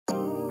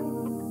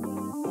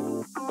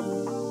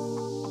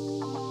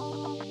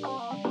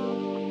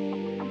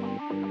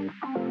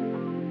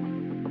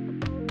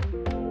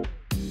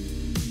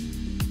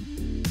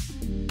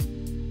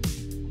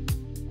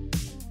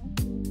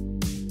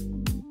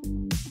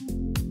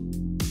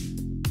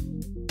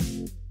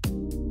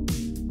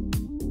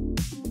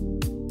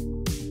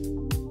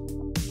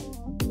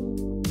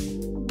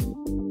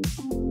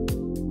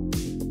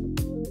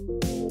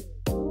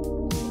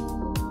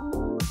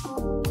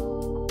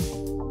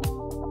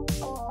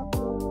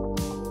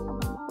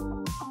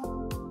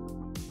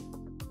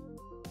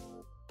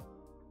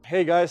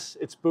Hey guys,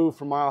 it's Boo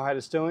from Mile High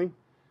Distilling.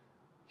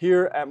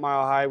 Here at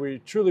Mile High, we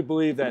truly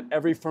believe that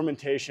every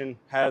fermentation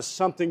has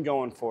something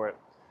going for it.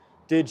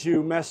 Did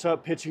you mess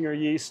up pitching your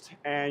yeast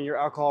and your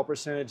alcohol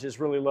percentage is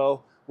really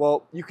low?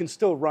 Well, you can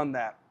still run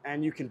that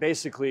and you can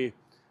basically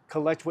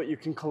collect what you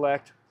can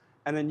collect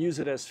and then use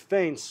it as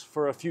feints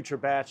for a future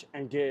batch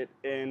and get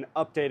an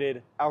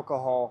updated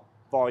alcohol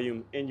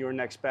volume in your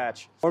next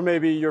batch. Or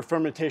maybe your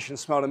fermentation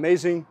smelled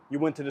amazing, you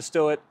went to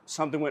distill it,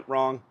 something went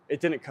wrong, it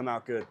didn't come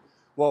out good.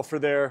 Well,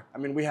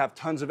 we have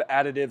tons of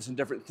additives and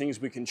different things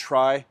we can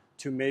try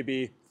to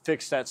maybe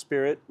fix that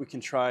spirit. We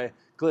can try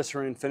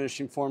glycerin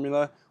finishing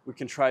formula. We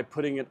can try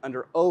putting it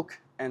under oak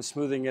and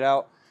smoothing it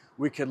out.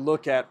 We could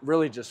look at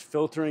really just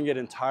filtering it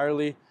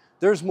entirely.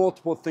 There's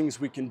multiple things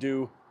we can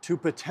do to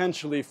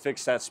potentially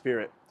fix that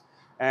spirit.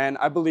 And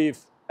I believe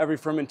every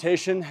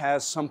fermentation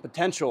has some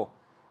potential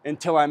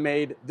until I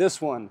made this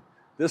one.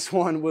 This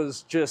one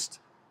was just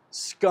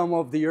scum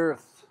of the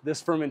earth. This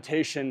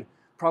fermentation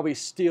probably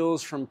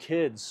steals from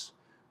kids.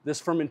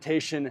 This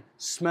fermentation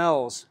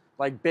smells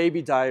like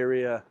baby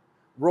diarrhea,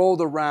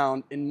 rolled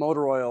around in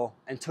motor oil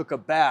and took a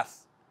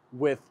bath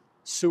with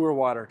sewer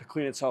water to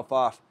clean itself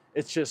off.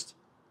 It's just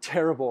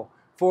terrible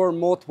for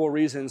multiple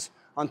reasons.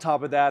 On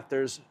top of that,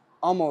 there's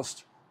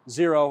almost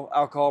zero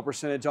alcohol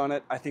percentage on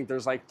it. I think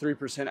there's like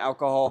 3%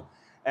 alcohol.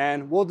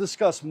 And we'll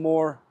discuss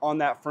more on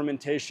that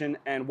fermentation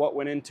and what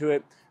went into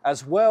it,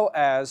 as well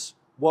as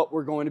what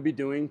we're going to be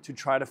doing to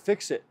try to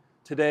fix it.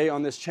 Today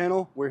on this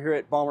channel, we're here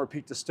at Balmer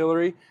Peak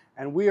Distillery,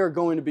 and we are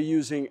going to be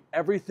using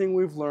everything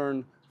we've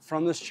learned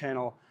from this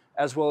channel,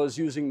 as well as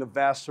using the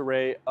vast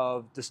array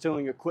of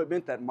distilling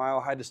equipment that Mile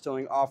High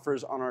Distilling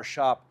offers on our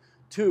shop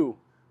to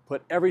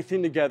put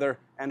everything together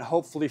and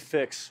hopefully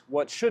fix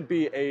what should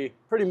be a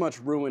pretty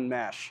much ruined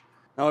mash.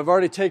 Now, I've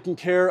already taken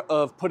care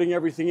of putting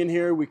everything in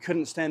here. We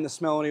couldn't stand the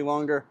smell any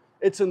longer.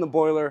 It's in the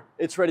boiler,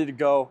 it's ready to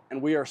go, and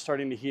we are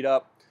starting to heat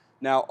up.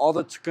 Now, all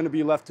that's going to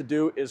be left to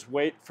do is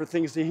wait for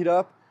things to heat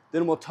up.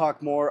 Then we'll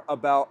talk more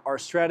about our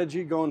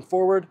strategy going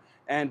forward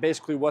and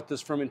basically what this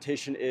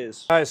fermentation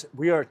is. Guys,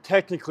 we are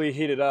technically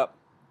heated up.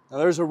 Now,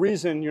 there's a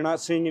reason you're not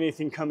seeing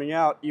anything coming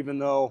out, even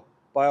though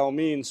by all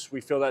means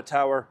we fill that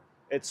tower.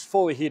 It's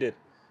fully heated.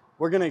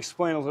 We're going to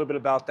explain a little bit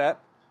about that.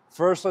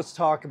 First, let's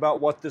talk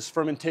about what this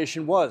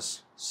fermentation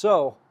was.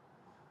 So,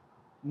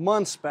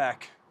 months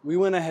back, we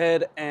went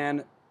ahead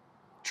and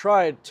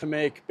tried to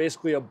make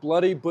basically a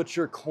Bloody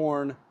Butcher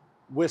corn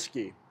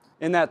whiskey.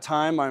 In that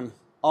time, I'm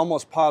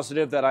almost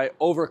positive that I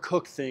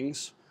overcooked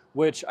things,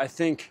 which I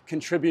think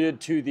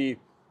contributed to the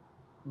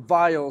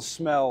vile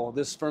smell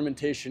this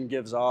fermentation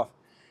gives off.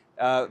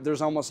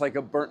 There's almost like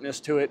a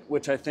burntness to it,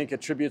 which I think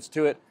attributes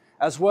to it,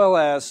 as well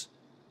as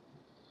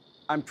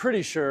I'm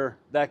pretty sure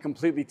that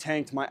completely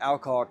tanked my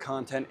alcohol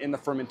content in the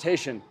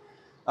fermentation.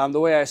 The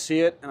way I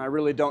see it, and I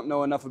really don't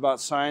know enough about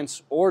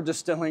science or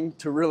distilling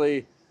to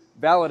really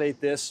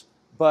validate this,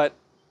 but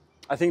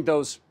I think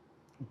those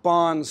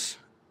bonds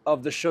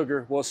of the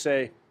sugar, we'll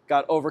say,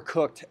 got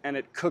overcooked and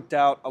it cooked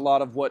out a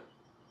lot of what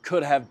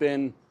could have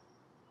been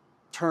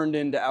turned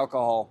into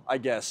alcohol, I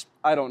guess.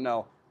 I don't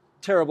know.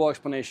 Terrible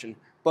explanation,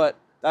 but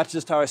that's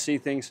just how I see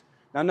things.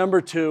 Now,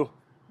 number two,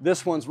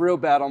 this one's real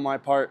bad on my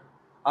part.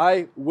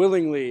 I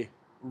willingly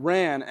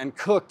ran and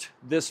cooked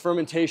this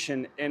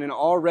fermentation in an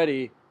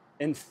already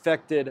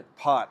infected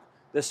pot.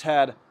 This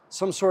had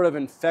some sort of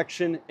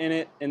infection in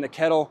it in the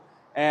kettle,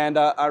 and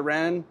I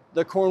ran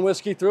the corn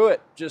whiskey through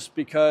it just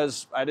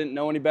because I didn't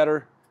know any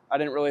better. I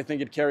didn't really think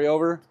it'd carry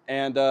over,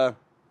 and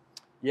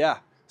yeah.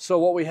 So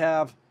what we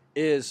have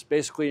is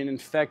basically an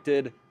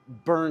infected,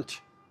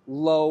 burnt,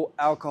 low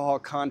alcohol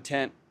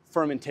content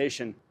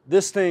fermentation.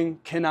 This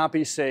thing cannot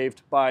be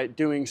saved by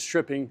doing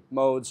stripping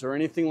modes or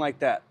anything like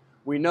that.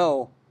 We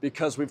know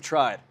because we've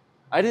tried.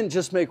 I didn't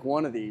just make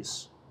one of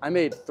these, I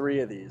made 3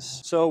 of these.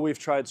 So we've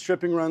tried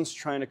stripping runs,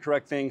 trying to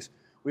correct things.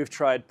 We've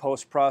tried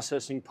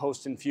post-processing,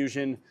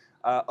 post-infusion,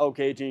 oak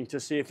aging to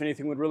see if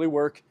anything would really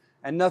work,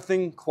 and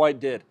nothing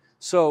quite did.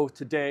 So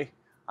today,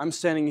 I'm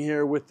standing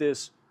here with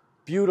this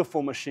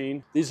beautiful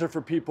machine. These are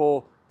for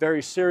people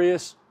very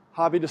serious,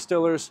 hobby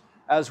distillers,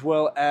 as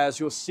well as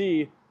you'll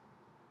see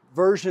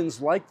versions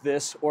like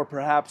this, or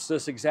perhaps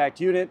this exact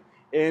unit,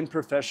 in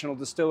professional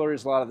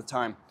distilleries a lot of the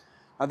time.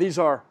 Now, these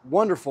are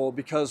wonderful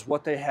because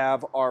what they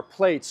have are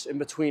plates in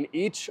between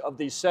each of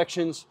these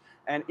sections,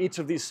 and each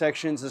of these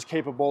sections is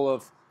capable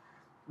of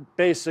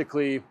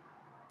basically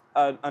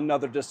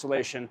another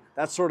distillation.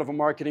 That's sort of a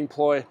marketing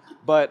ploy,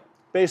 but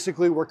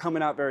basically we're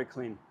coming out very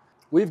clean.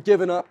 We've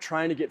given up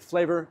trying to get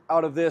flavor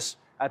out of this.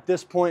 At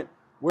this point,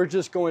 we're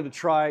just going to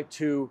try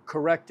to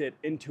correct it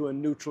into a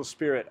neutral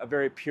spirit, a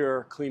very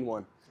pure, clean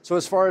one. So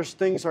as far as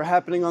things are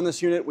happening on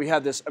this unit, we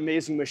have this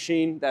amazing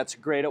machine that's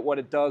great at what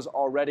it does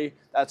already.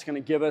 That's going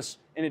to give us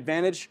an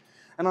advantage.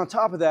 And on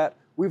top of that,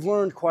 we've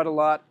learned quite a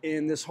lot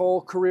in this whole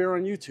career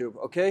on YouTube,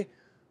 okay?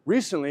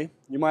 Recently,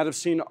 you might have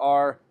seen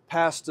our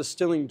past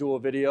distilling duel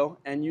video,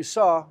 and you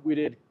saw we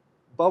did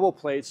bubble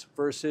plates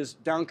versus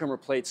downcomer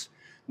plates.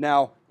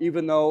 Now,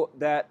 even though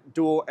that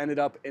duel ended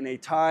up in a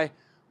tie,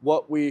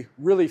 what we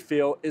really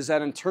feel is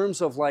that in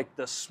terms of like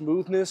the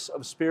smoothness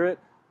of spirit,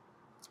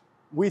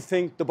 we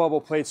think the bubble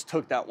plates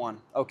took that one,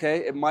 okay?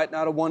 It might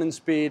not have won in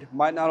speed,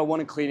 might not have won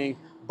in cleaning,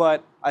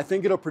 but I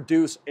think it'll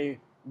produce a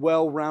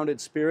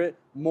well-rounded spirit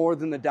more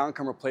than the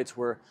downcomer plates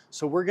were.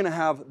 So we're gonna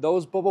have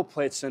those bubble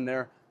plates in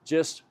there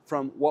just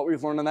from what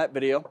we've learned on that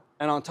video.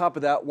 And on top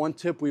of that, one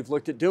tip we've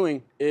looked at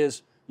doing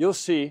is you'll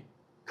see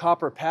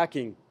copper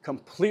packing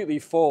completely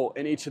full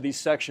in each of these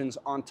sections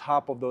on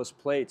top of those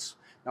plates.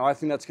 Now I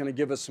think that's gonna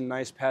give us some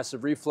nice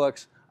passive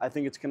reflux. I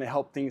think it's gonna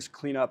help things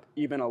clean up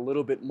even a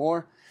little bit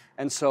more.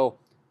 And so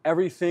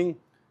everything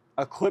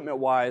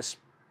equipment-wise,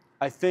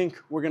 I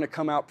think we're gonna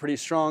come out pretty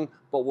strong,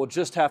 but we'll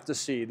just have to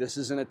see. This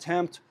is an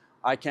attempt.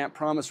 I can't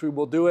promise we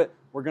will do it.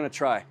 We're gonna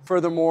try.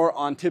 Furthermore,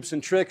 on tips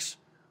and tricks,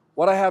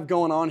 what I have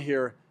going on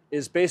here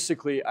is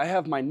basically I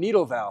have my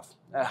needle valve,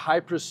 a high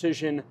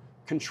precision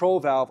control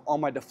valve on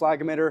my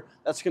deflagrator.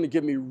 That's gonna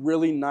give me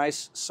really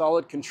nice,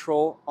 solid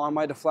control on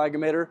my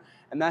deflagrator,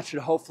 and that should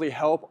hopefully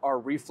help our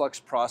reflux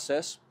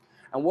process.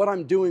 And what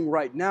I'm doing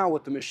right now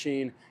with the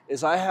machine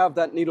is I have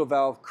that needle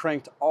valve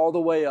cranked all the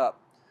way up.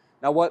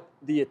 Now what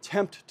the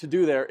attempt to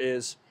do there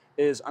is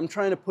I'm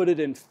trying to put it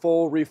in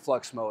full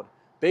reflux mode.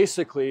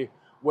 Basically,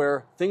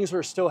 where things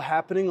are still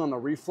happening on the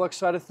reflux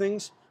side of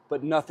things,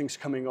 but nothing's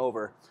coming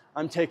over.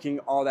 I'm taking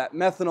all that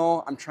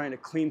methanol, I'm trying to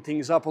clean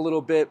things up a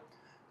little bit,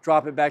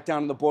 drop it back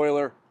down in the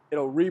boiler.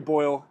 It'll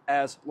reboil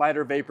as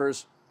lighter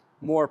vapors,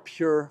 more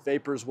pure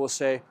vapors we'll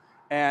say.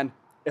 And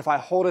if I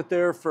hold it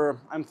there for,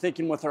 I'm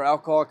thinking with our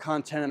alcohol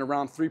content at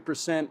around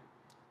 3%,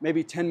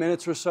 maybe 10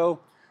 minutes or so,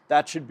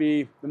 that should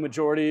be the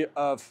majority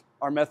of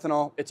our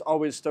methanol. It's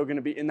always still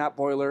gonna be in that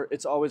boiler.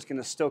 It's always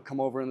gonna still come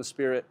over in the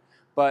spirit.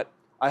 But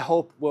I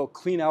hope we'll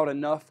clean out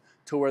enough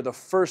to where the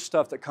first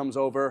stuff that comes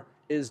over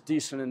is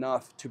decent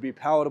enough to be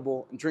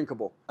palatable and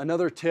drinkable.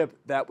 Another tip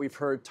that we've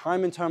heard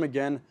time and time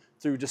again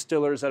through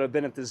distillers that have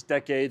been at this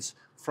decades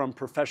from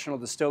professional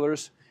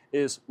distillers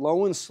is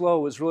low and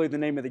slow is really the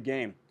name of the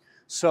game.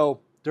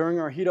 So during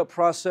our heat up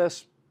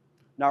process,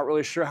 not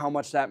really sure how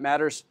much that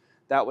matters.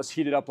 That was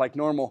heated up like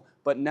normal.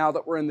 But now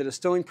that we're in the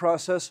distilling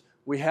process,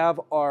 we have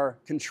our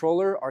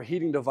controller, our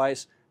heating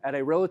device at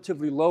a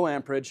relatively low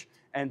amperage.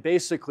 And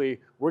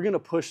basically, we're gonna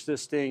push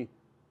this thing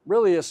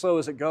really as slow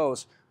as it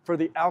goes. For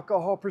the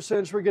alcohol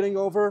percentage we're getting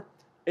over,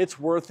 it's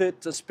worth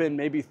it to spend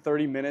maybe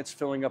 30 minutes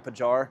filling up a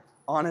jar.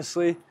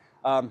 Honestly,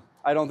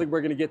 I don't think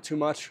we're gonna get too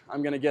much.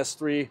 I'm gonna guess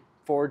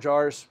 3-4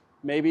 jars,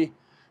 maybe.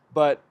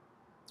 But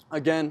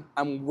again,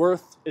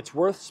 it's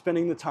worth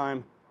spending the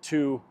time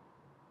to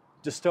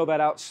distill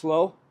that out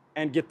slow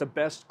and get the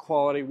best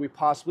quality we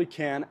possibly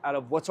can out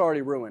of what's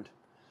already ruined.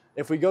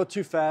 If we go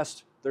too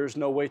fast, there's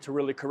no way to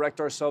really correct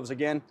ourselves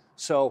again.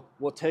 So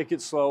we'll take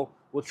it slow.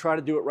 We'll try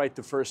to do it right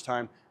the first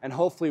time, and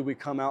hopefully we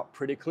come out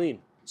pretty clean.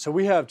 So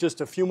we have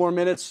just a few more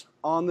minutes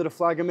on the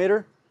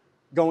deflagrator,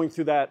 going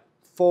through that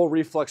full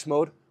reflux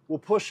mode. We'll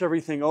push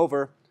everything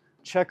over,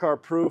 check our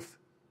proof,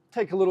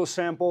 take a little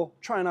sample,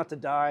 try not to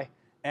die,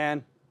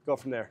 and go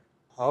from there.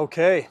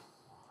 Okay,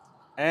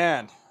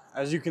 and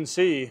as you can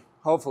see,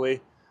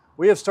 hopefully,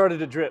 we have started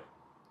to drip.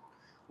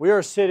 We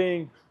are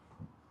sitting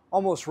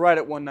almost right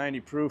at 190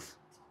 proof,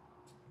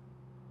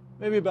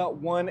 maybe about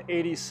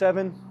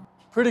 187.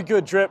 Pretty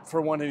good drip for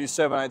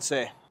 187, I'd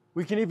say.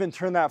 We can even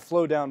turn that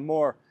flow down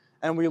more,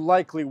 and we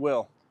likely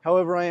will.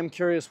 However, I am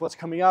curious what's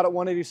coming out at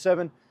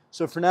 187,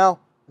 so for now,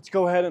 let's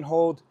go ahead and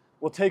hold.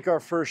 We'll take our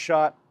first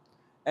shot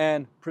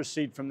and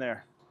proceed from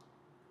there.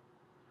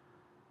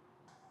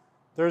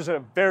 There's a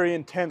very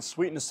intense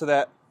sweetness to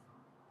that.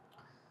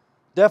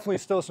 Definitely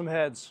still some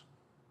heads.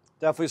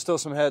 Definitely still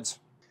some heads.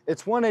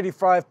 It's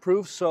 185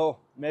 proof, so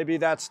maybe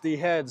that's the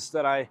heads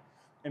that I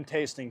am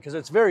tasting, because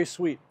it's very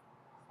sweet.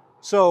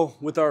 So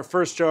with our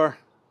first jar,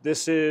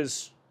 this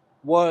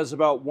was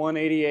about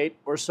 188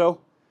 or so,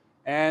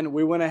 and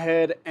we went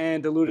ahead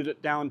and diluted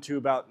it down to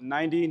about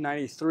 90,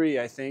 93,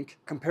 I think.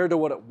 Compared to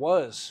what it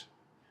was,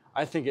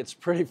 I think it's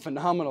pretty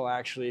phenomenal,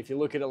 actually, if you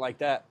look at it like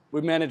that.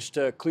 We've managed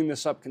to clean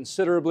this up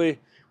considerably.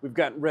 We've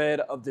gotten rid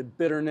of the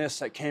bitterness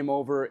that came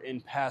over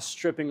in past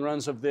stripping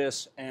runs of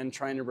this and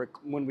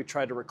when we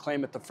tried to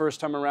reclaim it the first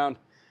time around.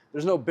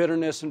 There's no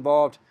bitterness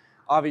involved.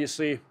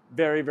 Obviously,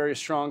 very, very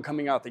strong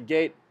coming out the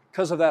gate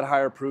because of that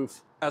higher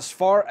proof. As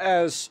far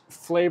as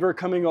flavor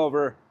coming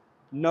over,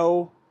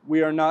 no,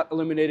 we are not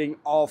eliminating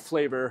all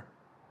flavor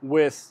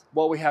with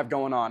what we have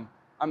going on.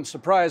 I'm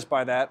surprised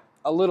by that,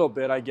 a little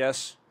bit, I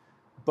guess,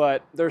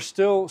 but there's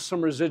still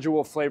some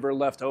residual flavor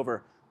left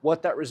over.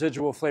 What that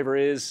residual flavor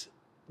is,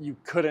 you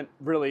couldn't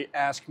really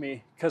ask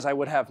me because I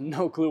would have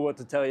no clue what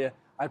to tell you.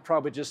 I'd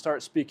probably just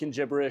start speaking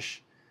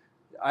gibberish.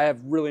 I have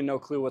really no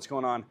clue what's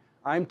going on.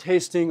 I'm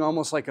tasting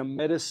almost like a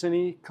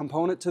medicine-y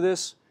component to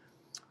this.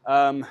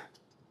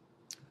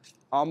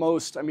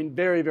 Almost, I mean,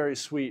 very, very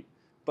sweet,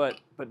 but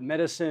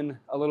medicine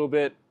a little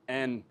bit,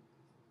 and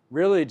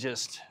really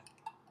just,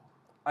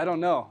 I don't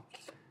know.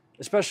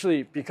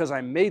 Especially because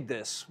I made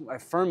this, I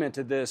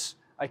fermented this,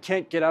 I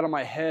can't get out of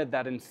my head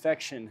that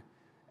infection.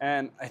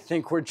 And I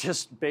think we're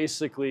just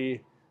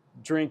basically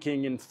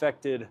drinking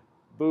infected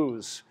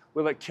booze.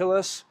 Will it kill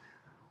us?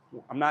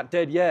 I'm not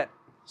dead yet,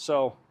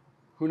 so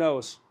who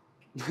knows?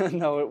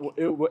 No,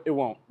 it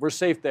won't. We're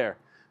safe there.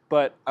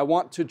 But I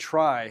want to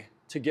try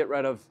to get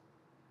rid of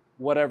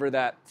whatever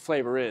that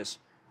flavor is.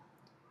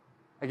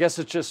 I guess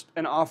it's just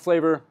an off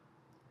flavor,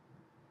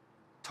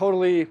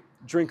 totally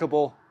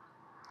drinkable,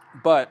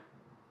 but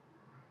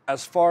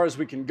as far as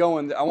we can go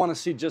in, I want to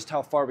see just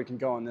how far we can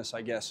go in this,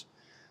 I guess.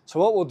 So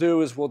what we'll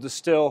do is we'll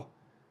distill,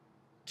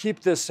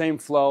 keep this same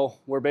flow.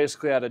 We're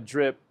basically at a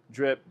drip,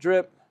 drip,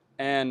 drip,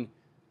 and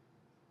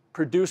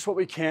produce what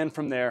we can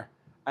from there.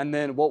 And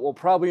then what we'll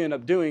probably end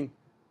up doing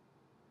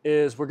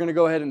is we're going to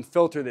go ahead and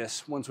filter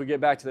this once we get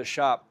back to the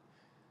shop.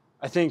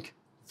 I think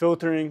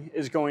filtering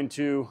is going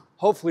to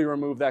hopefully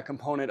remove that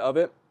component of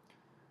it.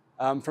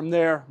 From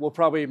there, we'll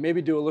probably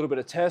maybe do a little bit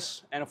of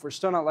tests, and if we're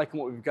still not liking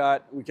what we've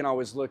got, we can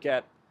always look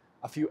at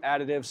a few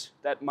additives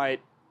that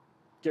might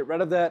get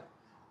rid of that,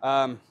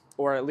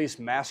 or at least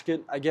mask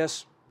it, I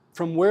guess.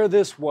 From where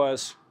this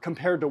was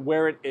compared to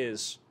where it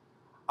is,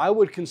 I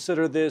would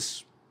consider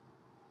this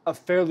a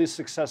fairly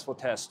successful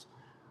test.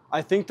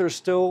 I think there's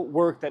still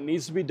work that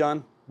needs to be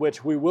done,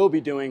 which we will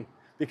be doing,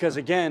 because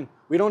again,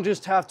 we don't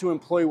just have to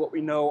employ what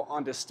we know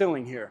on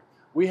distilling here.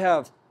 We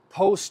have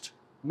post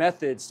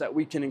methods that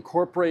we can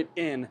incorporate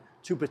in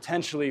to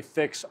potentially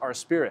fix our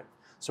spirit.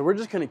 So we're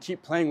just going to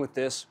keep playing with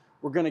this.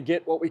 We're going to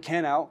get what we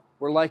can out.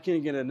 We're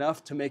liking it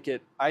enough to make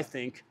it, I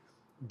think,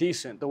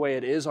 decent the way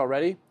it is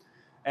already.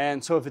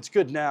 And so if it's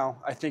good now,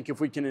 I think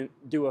if we can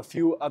do a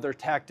few other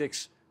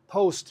tactics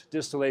post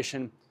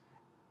distillation,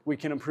 we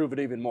can improve it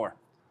even more.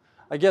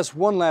 I guess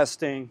one last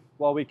thing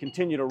while we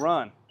continue to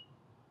run,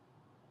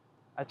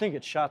 I think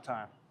it's shot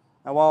time.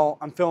 Now while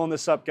I'm filling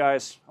this up,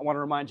 guys, I want to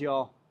remind you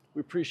all, we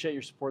appreciate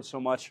your support so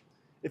much.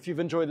 If you've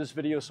enjoyed this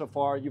video so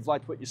far, you've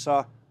liked what you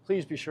saw,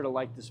 please be sure to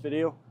like this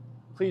video.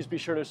 Please be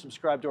sure to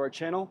subscribe to our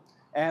channel.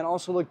 And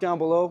also look down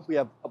below. We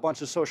have a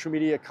bunch of social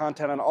media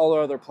content on all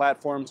our other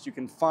platforms. You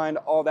can find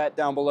all that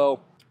down below.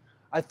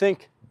 I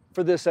think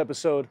for this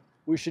episode,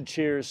 we should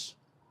cheers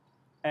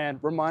and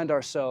remind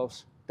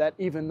ourselves that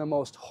even the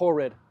most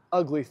horrid,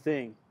 ugly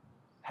thing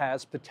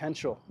has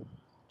potential.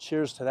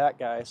 Cheers to that,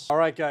 guys. All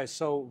right, guys,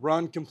 so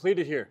run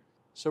completed here.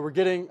 So we're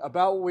getting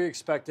about what we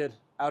expected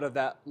out of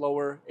that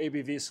lower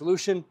ABV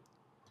solution.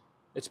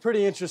 It's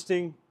pretty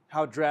interesting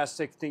how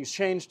drastic things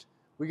changed.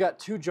 We got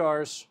 2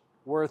 jars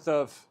worth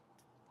of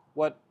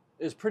what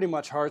is pretty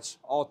much hearts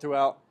all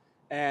throughout,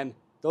 and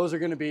those are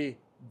going to be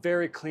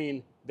very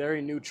clean,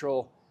 very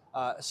neutral,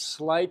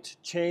 slight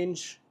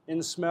change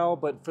in smell,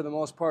 but for the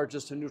most part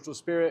just a neutral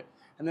spirit.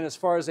 And then as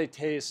far as they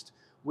taste,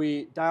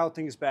 we dialed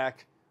things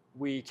back.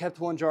 We kept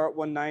 1 jar at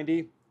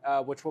 190,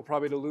 which we'll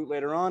probably dilute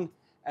later on,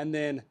 and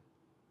then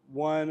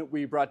one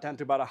we brought down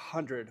to about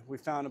 100. We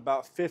found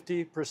about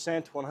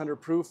 50%, 100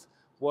 proof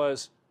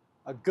was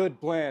a good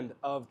blend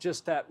of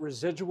just that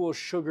residual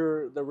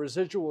sugar, the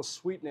residual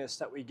sweetness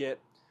that we get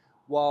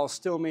while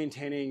still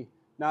maintaining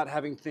not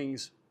having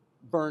things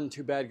burn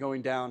too bad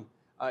going down.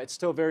 It's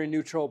still very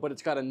neutral, but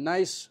it's got a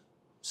nice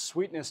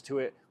sweetness to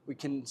it. We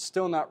can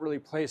still not really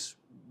place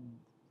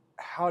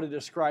how to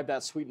describe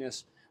that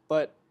sweetness,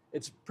 but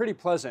it's pretty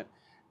pleasant.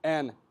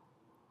 And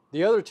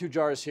the other 2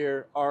 jars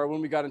here are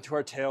when we got into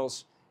our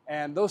tails,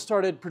 and those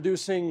started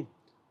producing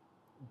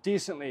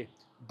decently,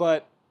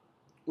 but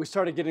we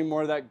started getting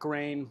more of that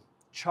grain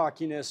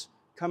chalkiness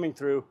coming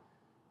through.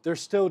 They're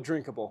still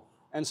drinkable.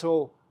 And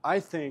so I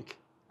think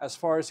as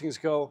far as things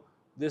go,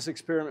 this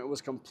experiment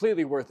was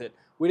completely worth it.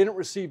 We didn't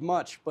receive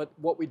much, but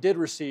what we did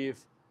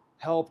receive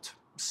helped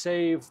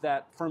save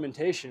that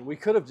fermentation. We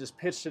could have just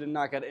pitched it and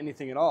not got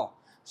anything at all.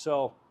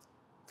 So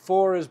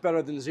 4 is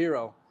better than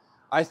 0.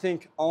 I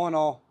think all in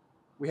all,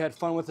 we had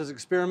fun with this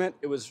experiment.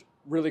 It was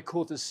really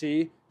cool to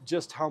see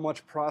just how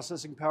much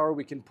processing power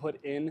we can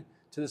put in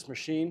to this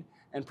machine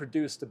and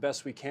produce the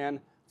best we can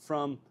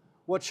from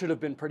what should have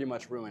been pretty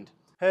much ruined.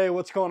 Hey,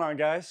 what's going on,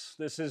 guys?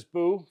 This is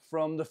Boo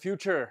from the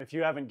future. If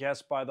you haven't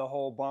guessed by the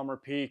whole Bomber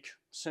Peak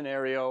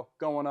scenario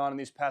going on in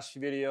these past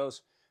few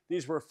videos,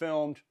 these were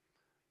filmed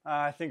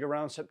I think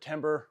around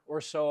September or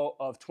so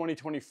of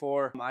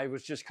 2024. I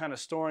was just kind of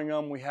storing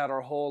them. We had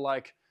our whole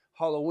like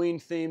Halloween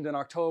themed in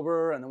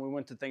October, and then we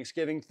went to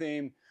Thanksgiving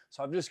theme.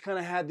 So I've just kind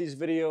of had these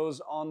videos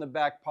on the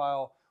back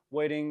pile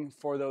waiting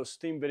for those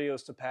theme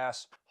videos to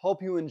pass.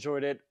 Hope you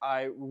enjoyed it.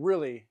 I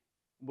really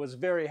was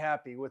very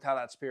happy with how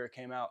that spirit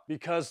came out.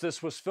 Because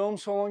this was filmed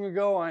so long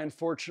ago, I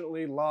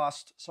unfortunately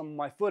lost some of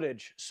my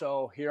footage.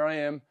 So here I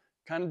am,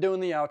 kind of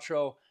doing the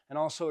outro and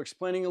also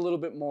explaining a little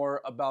bit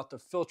more about the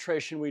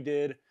filtration we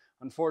did.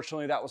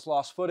 Unfortunately, that was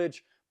lost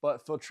footage,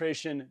 but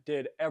filtration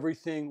did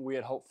everything we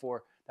had hoped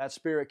for. That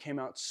spirit came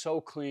out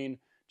so clean,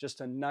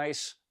 just a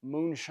nice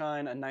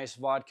moonshine, a nice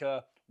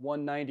vodka,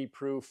 190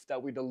 proof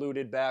that we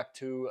diluted back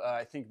to,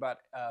 I think about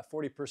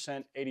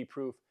 40%, 80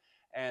 proof.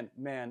 And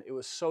man, it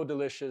was so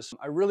delicious.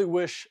 I really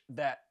wish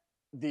that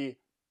the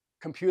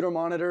computer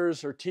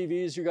monitors or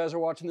TVs you guys are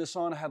watching this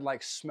on had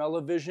like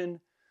smell-o-vision,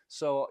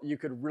 so you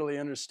could really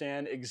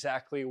understand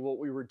exactly what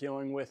we were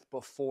dealing with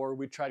before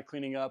we tried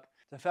cleaning up.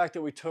 The fact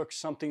that we took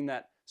something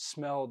that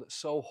smelled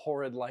so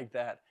horrid like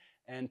that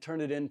and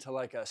turned it into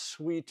like a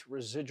sweet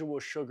residual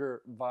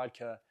sugar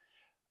vodka.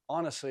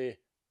 Honestly,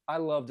 I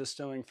love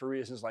distilling for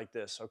reasons like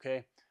this,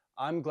 okay?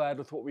 I'm glad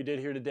with what we did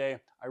here today.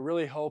 I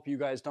really hope you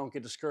guys don't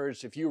get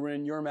discouraged if you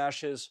ruin your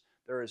mashes.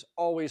 There is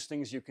always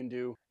things you can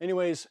do.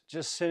 Anyways,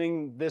 just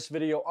sending this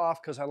video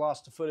off because I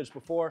lost the footage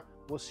before.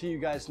 We'll see you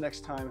guys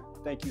next time.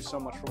 Thank you so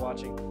much for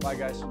watching. Bye,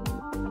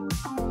 guys.